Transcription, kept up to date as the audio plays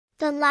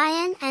The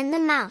Lion and the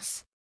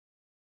Mouse.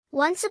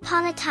 Once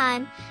upon a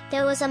time,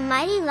 there was a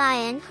mighty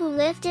lion who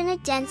lived in a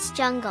dense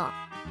jungle.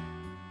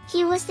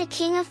 He was the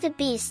king of the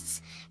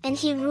beasts, and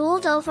he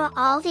ruled over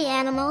all the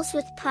animals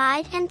with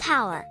pride and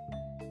power.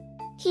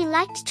 He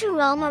liked to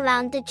roam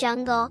around the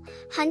jungle,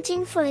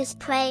 hunting for his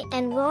prey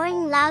and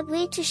roaring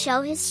loudly to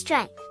show his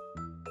strength.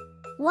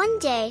 One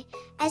day,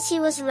 as he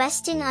was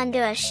resting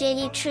under a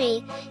shady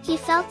tree, he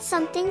felt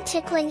something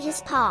tickling his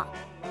paw.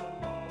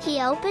 He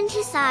opened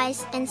his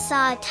eyes and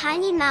saw a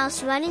tiny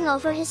mouse running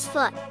over his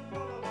foot.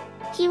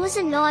 He was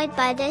annoyed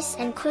by this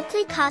and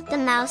quickly caught the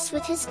mouse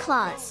with his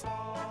claws.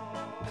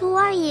 "Who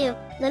are you,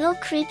 little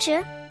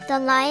creature?" the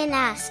lion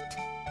asked.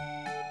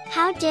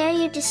 "How dare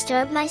you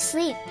disturb my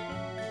sleep?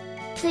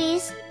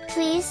 Please,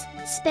 please,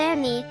 spare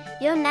me,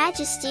 your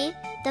majesty,"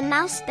 the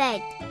mouse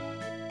begged.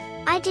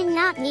 "I did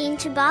not mean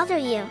to bother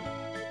you.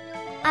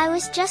 I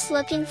was just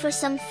looking for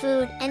some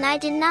food and I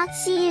did not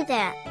see you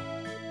there.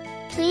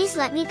 Please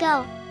let me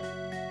go.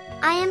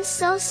 I am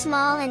so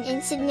small and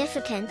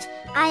insignificant,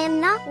 I am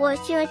not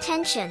worth your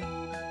attention."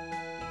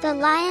 The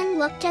lion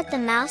looked at the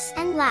mouse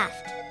and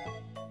laughed.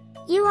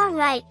 "You are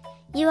right,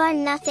 you are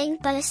nothing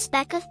but a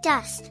speck of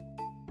dust.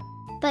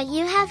 But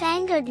you have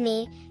angered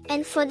me,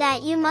 and for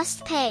that you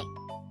must pay.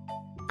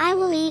 I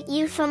will eat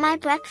you for my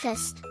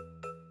breakfast."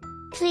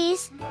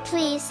 "Please,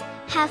 please,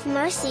 have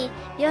mercy,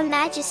 your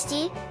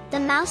majesty,"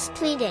 the mouse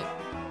pleaded.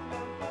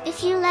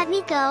 "If you let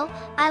me go,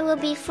 I will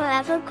be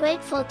forever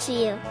grateful to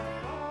you.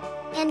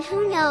 And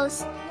who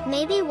knows,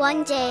 maybe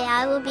one day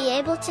I will be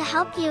able to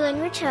help you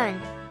in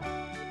return."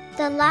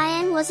 The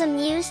lion was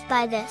amused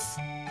by this.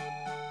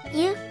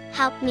 "You,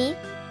 help me?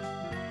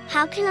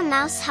 How can a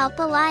mouse help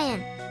a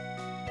lion?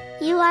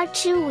 You are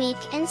too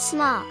weak and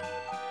small.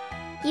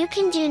 You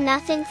can do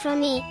nothing for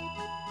me.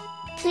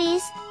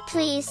 Please,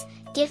 please,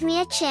 give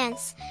me a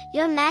chance,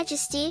 your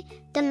majesty,"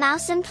 the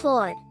mouse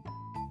implored.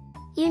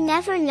 "You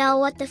never know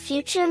what the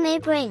future may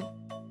bring.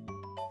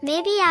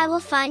 Maybe I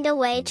will find a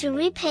way to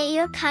repay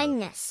your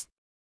kindness.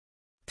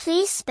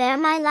 Please spare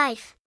my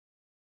life."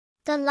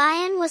 The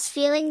lion was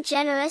feeling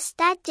generous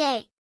that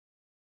day.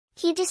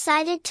 He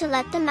decided to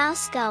let the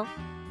mouse go.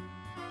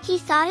 He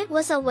thought it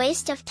was a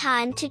waste of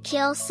time to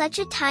kill such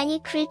a tiny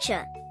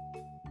creature.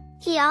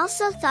 He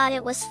also thought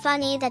it was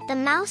funny that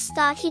the mouse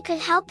thought he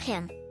could help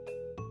him.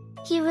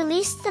 He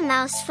released the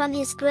mouse from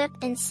his grip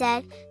and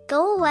said,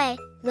 "Go away,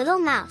 little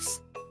mouse.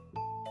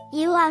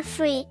 You are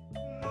free.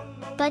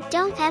 But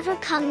don't ever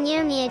come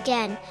near me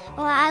again,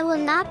 or I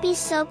will not be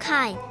so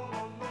kind."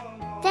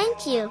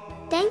 Thank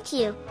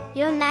you,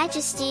 your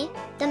majesty,"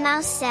 the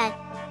mouse said.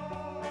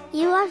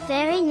 "You are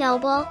very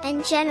noble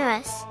and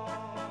generous.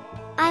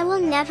 I will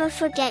never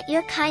forget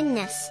your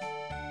kindness.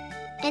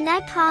 And I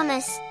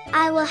promise,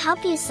 I will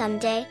help you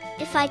someday,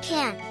 if I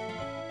can."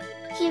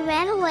 He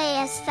ran away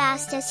as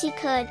fast as he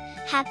could,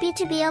 happy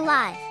to be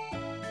alive.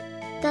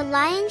 The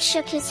lion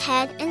shook his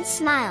head and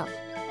smiled.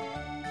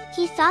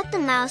 He thought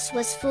the mouse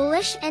was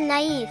foolish and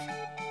naive.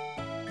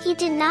 He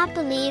did not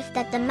believe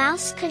that the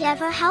mouse could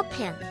ever help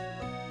him.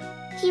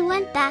 He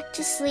went back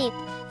to sleep,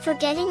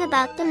 forgetting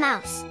about the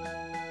mouse.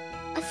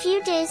 A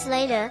few days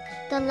later,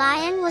 the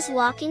lion was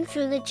walking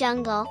through the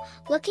jungle,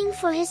 looking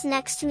for his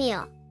next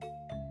meal.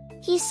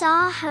 He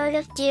saw a herd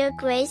of deer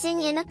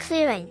grazing in a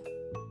clearing.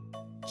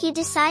 He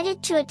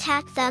decided to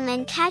attack them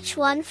and catch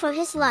one for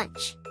his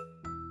lunch.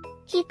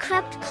 He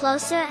crept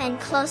closer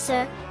and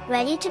closer,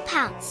 ready to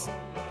pounce.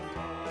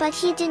 But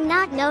he did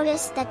not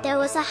notice that there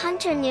was a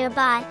hunter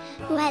nearby,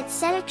 who had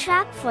set a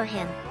trap for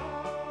him.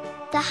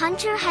 The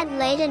hunter had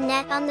laid a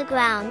net on the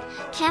ground,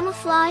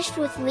 camouflaged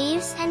with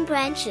leaves and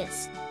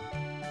branches.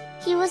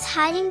 He was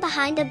hiding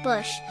behind a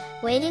bush,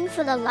 waiting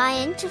for the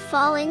lion to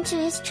fall into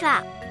his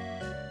trap.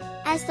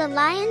 As the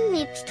lion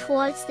leaped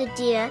towards the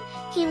deer,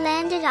 he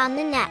landed on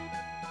the net.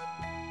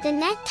 The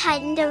net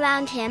tightened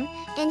around him,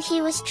 and he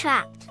was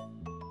trapped.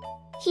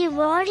 He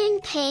roared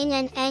in pain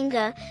and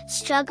anger,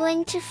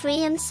 struggling to free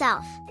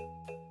himself.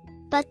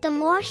 But the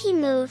more he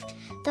moved,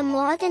 the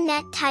more the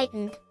net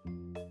tightened.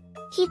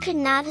 He could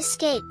not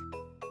escape.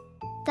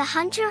 The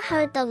hunter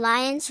heard the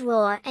lion's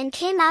roar and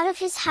came out of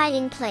his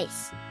hiding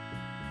place.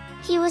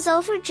 He was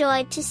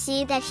overjoyed to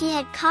see that he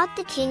had caught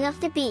the king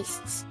of the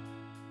beasts.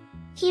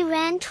 He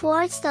ran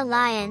towards the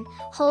lion,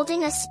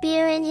 holding a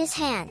spear in his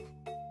hand.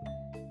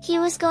 He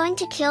was going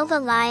to kill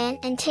the lion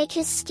and take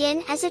his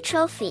skin as a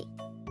trophy.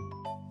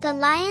 The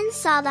lion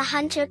saw the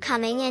hunter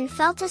coming and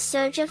felt a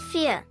surge of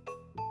fear.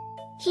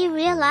 He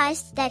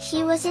realized that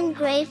he was in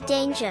grave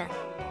danger.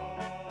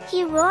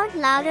 He roared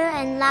louder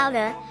and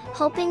louder,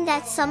 hoping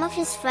that some of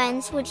his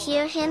friends would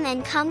hear him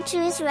and come to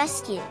his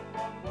rescue.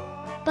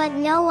 But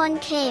no one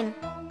came.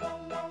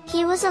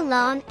 He was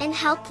alone and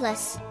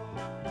helpless.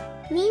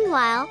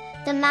 Meanwhile,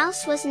 the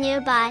mouse was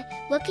nearby,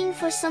 looking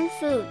for some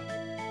food.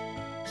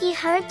 He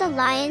heard the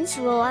lion's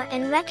roar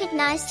and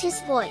recognized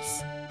his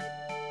voice.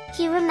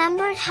 He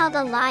remembered how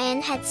the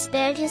lion had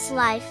spared his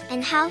life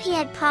and how he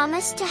had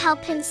promised to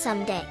help him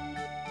someday.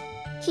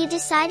 He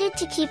decided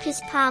to keep his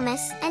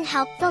promise and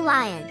help the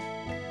lion.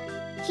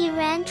 He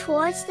ran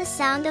towards the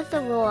sound of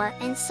the roar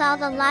and saw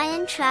the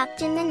lion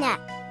trapped in the net.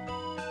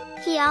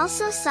 He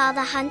also saw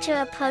the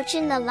hunter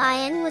approaching the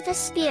lion with a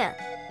spear.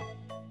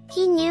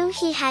 He knew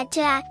he had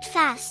to act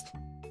fast.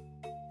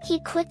 He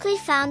quickly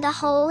found a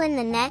hole in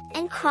the net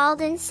and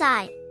crawled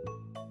inside.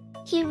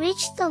 He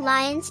reached the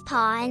lion's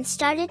paw and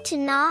started to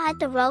gnaw at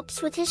the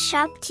ropes with his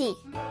sharp teeth.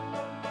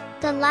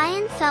 The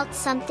lion felt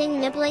something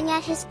nibbling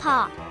at his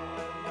paw.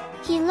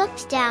 He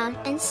looked down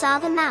and saw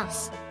the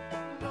mouse.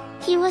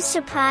 He was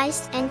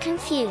surprised and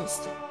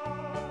confused.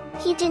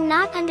 He did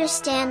not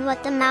understand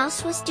what the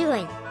mouse was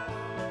doing.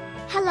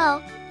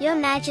 "Hello, Your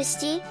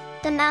Majesty,"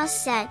 the mouse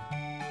said.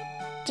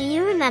 "Do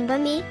you remember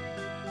me?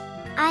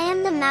 I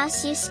am the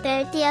mouse you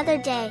spared the other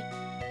day.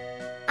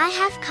 I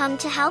have come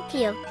to help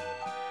you.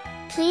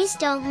 Please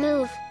don't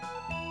move.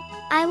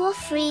 I will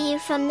free you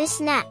from this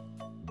net."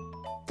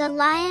 The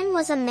lion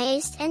was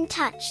amazed and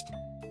touched.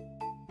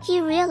 He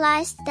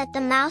realized that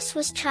the mouse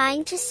was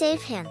trying to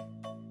save him.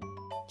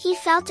 He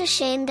felt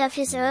ashamed of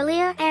his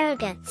earlier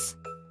arrogance.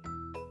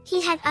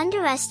 He had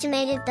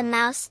underestimated the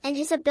mouse and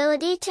his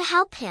ability to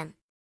help him.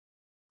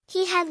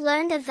 He had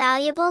learned a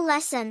valuable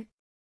lesson.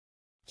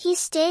 He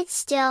stayed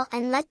still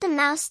and let the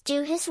mouse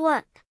do his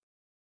work.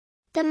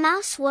 The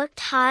mouse worked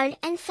hard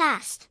and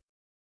fast.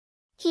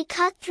 He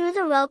cut through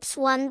the ropes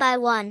one by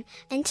one,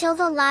 until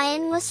the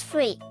lion was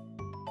free.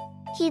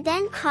 He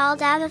then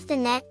crawled out of the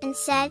net and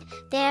said,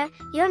 "There,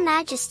 Your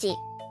Majesty.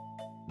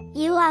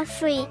 You are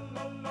free.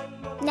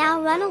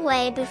 Now run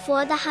away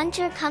before the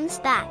hunter comes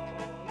back."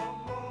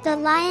 The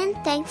lion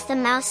thanked the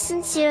mouse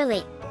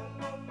sincerely.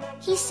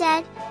 He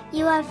said,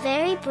 "You are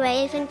very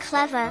brave and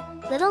clever,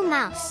 little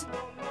mouse.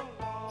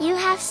 You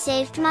have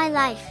saved my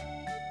life.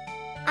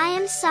 I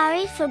am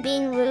sorry for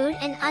being rude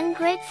and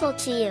ungrateful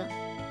to you.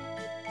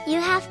 You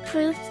have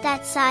proved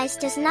that size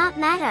does not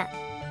matter.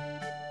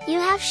 You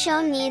have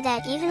shown me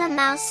that even a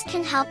mouse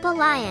can help a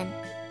lion.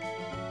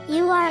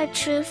 You are a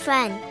true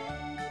friend."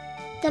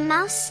 The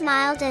mouse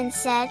smiled and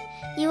said,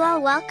 "You are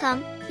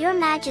welcome, Your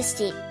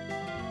Majesty.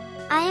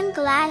 I am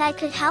glad I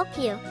could help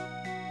you.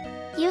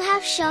 You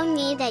have shown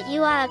me that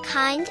you are a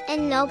kind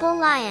and noble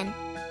lion.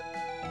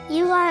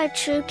 You are a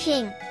true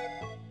king."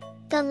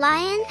 The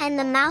lion and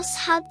the mouse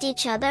hugged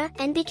each other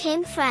and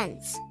became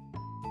friends.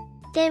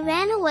 They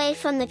ran away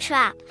from the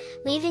trap,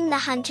 leaving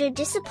the hunter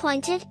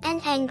disappointed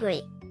and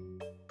angry.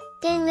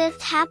 They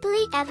lived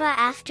happily ever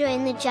after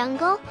in the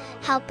jungle,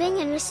 helping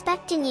and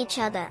respecting each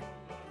other.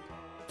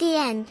 The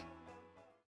end.